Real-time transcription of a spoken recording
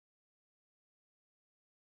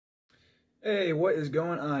Hey, what is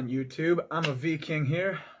going on YouTube? I'm a V-King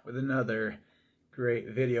here with another great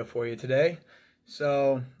video for you today.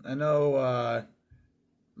 So, I know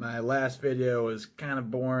my last video was kind of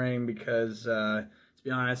boring because, to be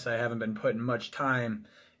honest, I haven't been putting much time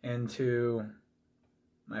into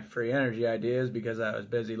my free energy ideas because I was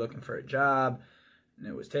busy looking for a job and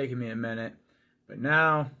it was taking me a minute. But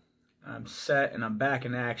now I'm set and I'm back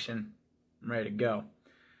in action. I'm ready to go.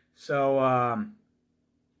 So,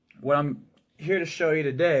 what I'm here to show you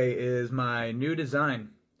today is my new design,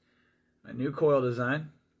 my new coil design.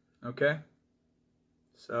 Okay,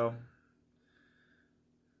 so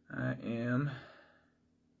I am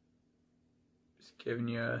just giving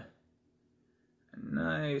you a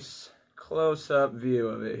nice close-up view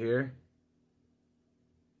of it here.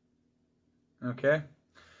 Okay,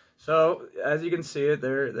 so as you can see it,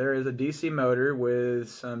 there is a DC motor with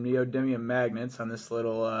some neodymium magnets on this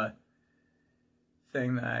little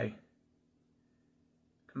thing that I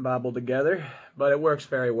combobbled together, but it works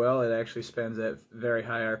very well. It actually spins at very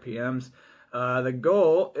high RPMs. The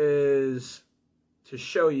goal is to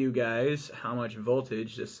show you guys how much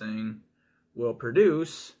voltage this thing will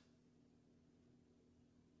produce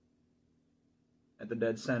at the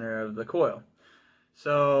dead center of the coil.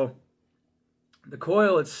 So the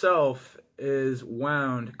coil itself is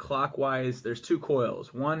wound clockwise. There's two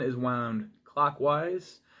coils. One is wound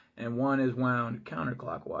clockwise and one is wound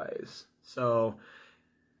counterclockwise. So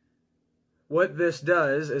what this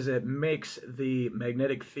does is it makes the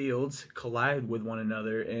magnetic fields collide with one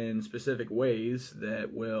another in specific ways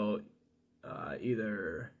that will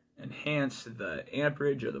either enhance the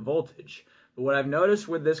amperage or the voltage. But what I've noticed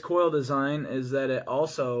with this coil design is that it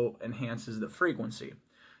also enhances the frequency.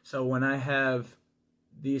 So when I have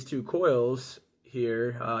these two coils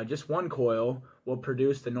here, just one coil will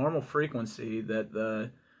produce the normal frequency that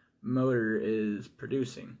the motor is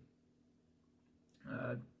producing.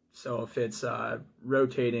 So if it's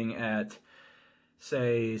rotating at,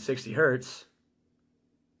 say, 60 hertz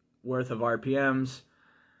worth of RPMs,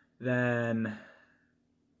 then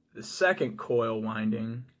the second coil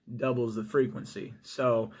winding doubles the frequency.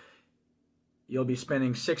 So you'll be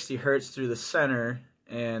spinning 60 hertz through the center,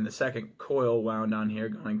 and the second coil wound on here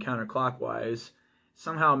going counterclockwise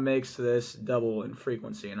somehow makes this double in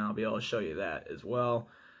frequency, and I'll be able to show you that as well.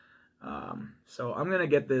 So I'm going to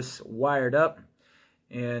get this wired up.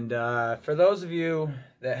 And for those of you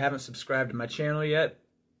that haven't subscribed to my channel yet,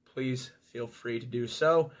 please feel free to do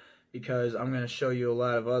so, because I'm going to show you a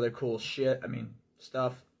lot of other cool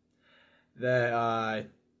stuff that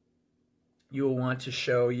you will want to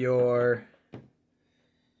show your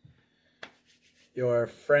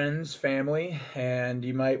friends, family, and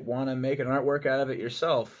you might want to make an artwork out of it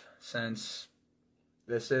yourself, since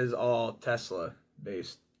this is all Tesla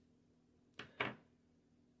based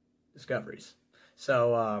discoveries.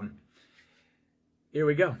 So, here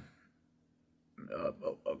we go.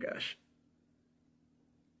 Oh gosh.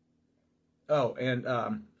 Oh,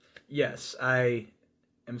 and yes, I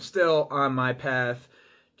am still on my path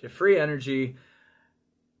to free energy.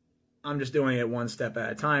 I'm just doing it one step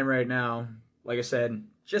at a time right now. Like I said,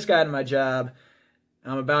 just gotten my job.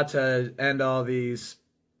 I'm about to end all these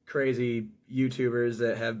crazy YouTubers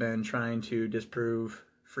that have been trying to disprove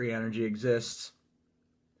free energy exists.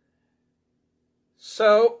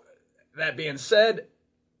 So, that being said,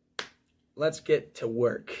 let's get to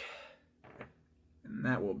work. And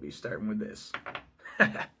that will be starting with this.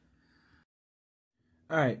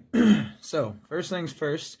 Alright, so first things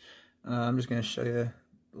first, I'm just going to show you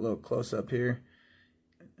a little close up here.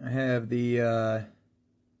 I have the, there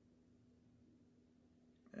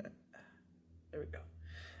we go.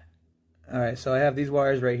 Alright, so I have these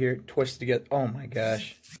wires right here twisted together. Oh my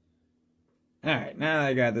gosh. Alright, now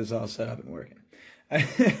I got this all set up and working.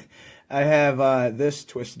 I have this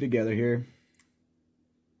twisted together here,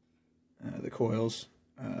 the coils,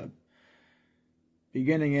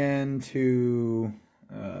 beginning end to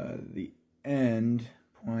the end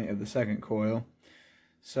point of the second coil,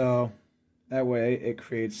 so that way it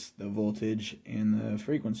creates the voltage and the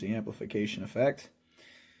frequency amplification effect.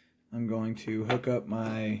 I'm going to hook up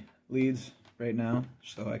my leads right now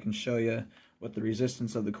so I can show you what the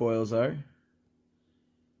resistance of the coils are.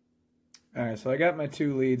 Alright, so I got my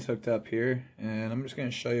two leads hooked up here, and I'm just going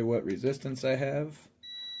to show you what resistance I have.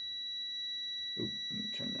 Oop, let me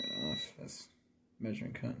turn that off. That's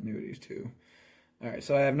measuring continuities too. Alright,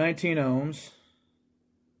 so I have 19 ohms,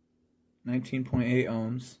 19.8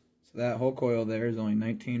 ohms. So that whole coil there is only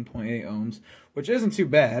 19.8 ohms, which isn't too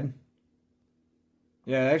bad.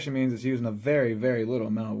 Yeah, it actually means it's using a very, very little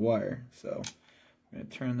amount of wire. So I'm going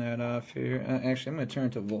to turn that off here. Actually, I'm going to turn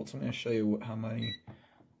it to volts. I'm going to show you how many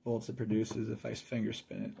volts it produces if I finger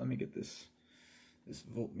spin it. Let me get this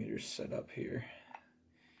voltmeter set up here.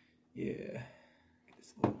 Yeah, get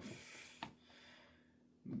this little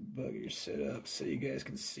bugger set up so you guys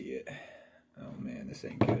can see it. Oh man, this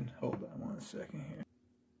ain't good. Hold on 1 second here.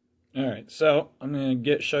 Alright, so I'm going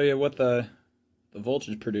to show you what the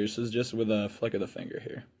voltage produces just with a flick of the finger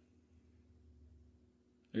here.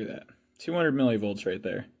 Look at that. 200 millivolts right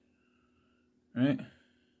there. Right?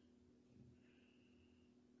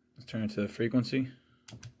 Let's turn it to the frequency.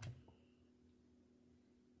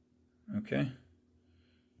 Okay.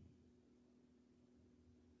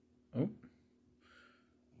 Oh.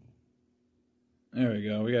 There we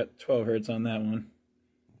go. We got 12 hertz on that one.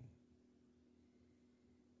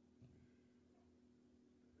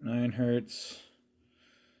 9 hertz.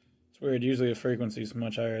 It's weird. Usually the frequency is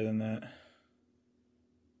much higher than that.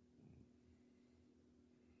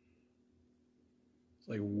 It's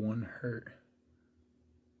like 1 hertz.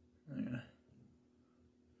 Yeah.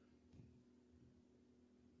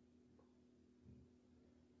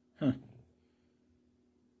 Huh.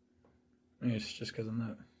 Maybe it's just because I'm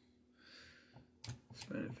not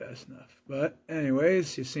spinning fast enough. But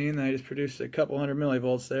anyways, you've seen I just produced a couple hundred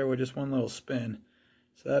millivolts there with just one little spin.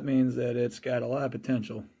 So that means that it's got a lot of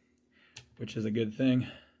potential, which is a good thing.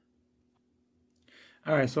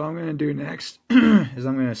 Alright, so what I'm going to do next is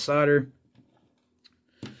I'm going to solder.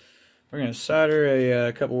 We're going to solder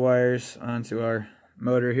a couple wires onto our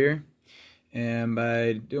motor here. And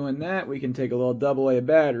by doing that, we can take a little AA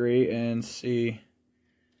battery and see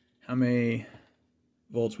how many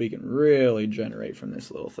volts we can really generate from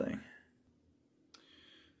this little thing.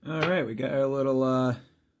 Alright, we got our little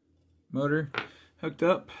motor hooked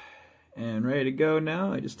up and ready to go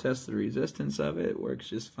now. I just tested the resistance of it. It works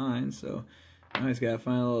just fine. So now I just got to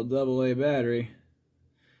find a little AA battery.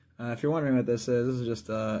 If you're wondering what this is just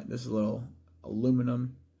this is a little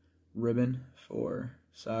aluminum ribbon for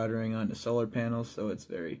soldering onto solar panels, so it's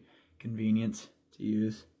very convenient to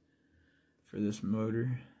use for this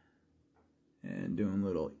motor and doing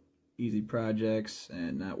little easy projects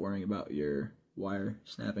and not worrying about your wire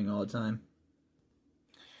snapping all the time.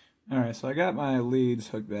 Alright, so I got my leads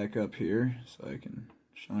hooked back up here so I can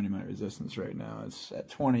show you my resistance right now. It's at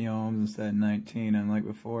 20 ohms instead of 19 unlike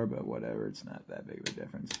before, but whatever, it's not that big of a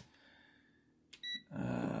difference.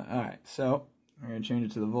 Alright, so I'm going to change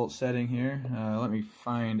it to the volt setting here. Let me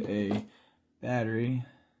find a battery.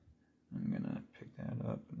 I'm going to pick that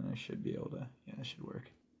up and then I should be able to, yeah, that should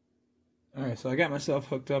work. Alright, so I got myself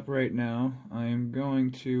hooked up right now. I am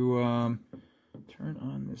going to turn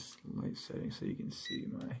on this light setting so you can see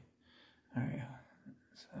my... Alright,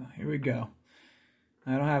 so here we go.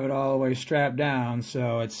 I don't have it all the way strapped down,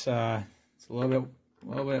 so it's a little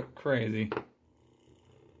bit crazy.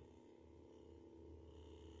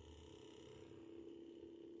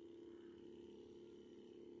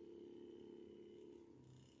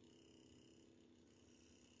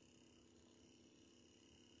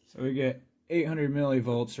 So we get 800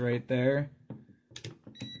 millivolts right there.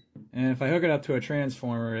 And if I hook it up to a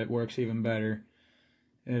transformer, it works even better.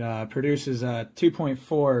 It produces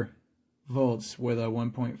 2.4 volts with a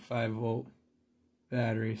 1.5 volt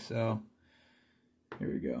battery. So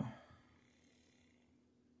here we go.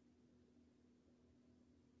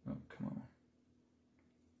 Oh, come on.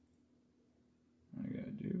 All I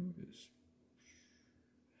gotta do is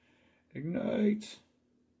ignite.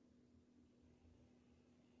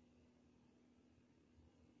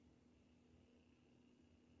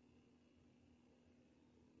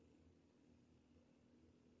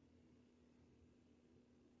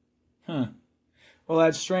 Huh. Well,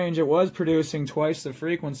 that's strange. It was producing twice the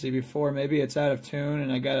frequency before. Maybe it's out of tune,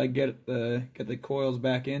 and I gotta get the coils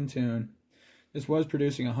back in tune. This was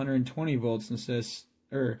producing 120 volts instead,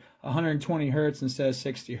 or 120 hertz instead of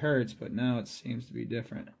 60 hertz, but now it seems to be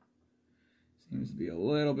different. Seems to be a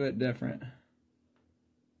little bit different.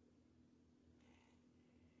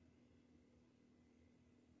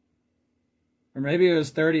 Or maybe it was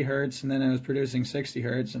 30 hertz, and then it was producing 60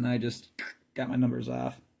 hertz, and I just got my numbers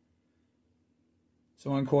off. So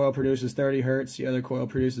one coil produces 30 hertz, the other coil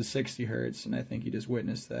produces 60 hertz, and I think you just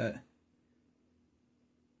witnessed that.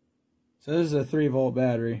 So this is a 3-volt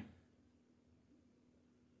battery.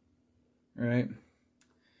 Right?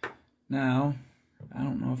 Now, I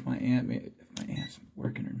don't know if my amp's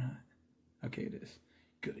working or not. Okay, it is.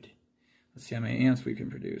 Good. Let's see how many amps we can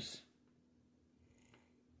produce.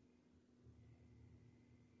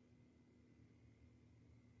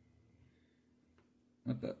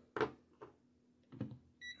 What the?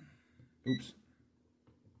 Oops.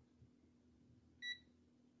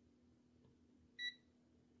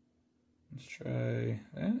 Let's try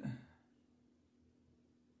that.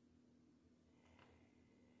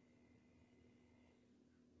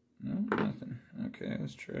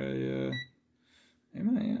 let's try, hey,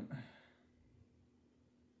 my amp.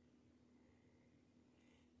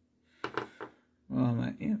 Well,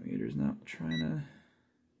 my amp meter's not trying to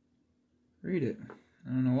read it. I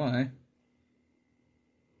don't know why.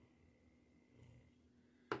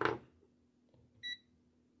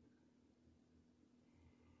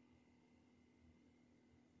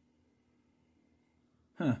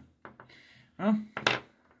 Huh. Well,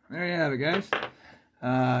 there you have it, guys.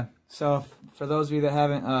 So for those of you that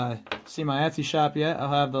haven't seen my Etsy shop yet, I'll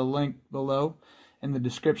have the link below in the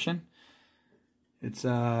description. It's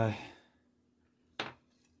awesome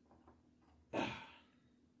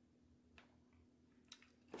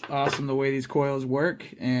the way these coils work,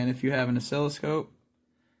 and if you have an oscilloscope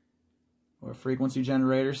or a frequency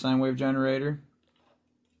generator, sine wave generator,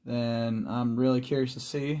 then I'm really curious to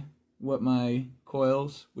see what my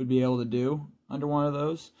coils would be able to do under one of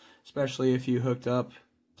those, especially if you hooked up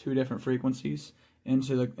two different frequencies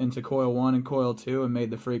into coil 1 and coil 2 and made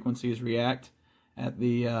the frequencies react at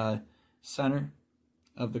the center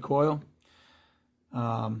of the coil.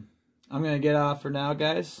 I'm going to get off for now,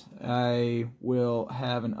 guys. I will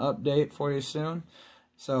have an update for you soon,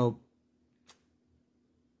 so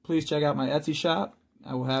please check out my Etsy shop.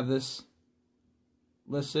 I will have this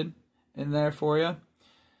listed in there for you.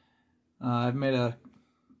 I've made a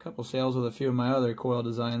couple sales with a few of my other coil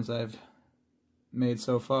designs I've made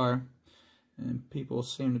so far, and people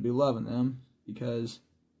seem to be loving them because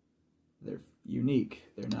they're unique.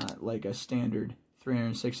 They're not like a standard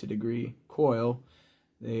 360-degree coil.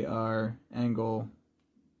 They are angle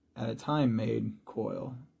at a time made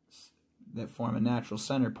coil that form a natural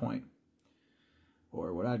center point,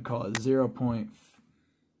 or what I'd call a 0 point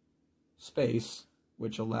space,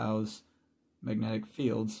 which allows magnetic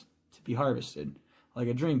fields to be harvested like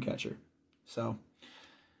a dream catcher. So,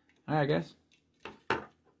 alright guys,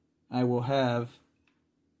 I will have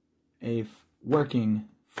a working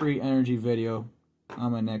free energy video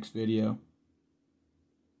on my next video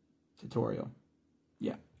tutorial.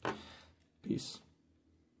 Yeah. Peace.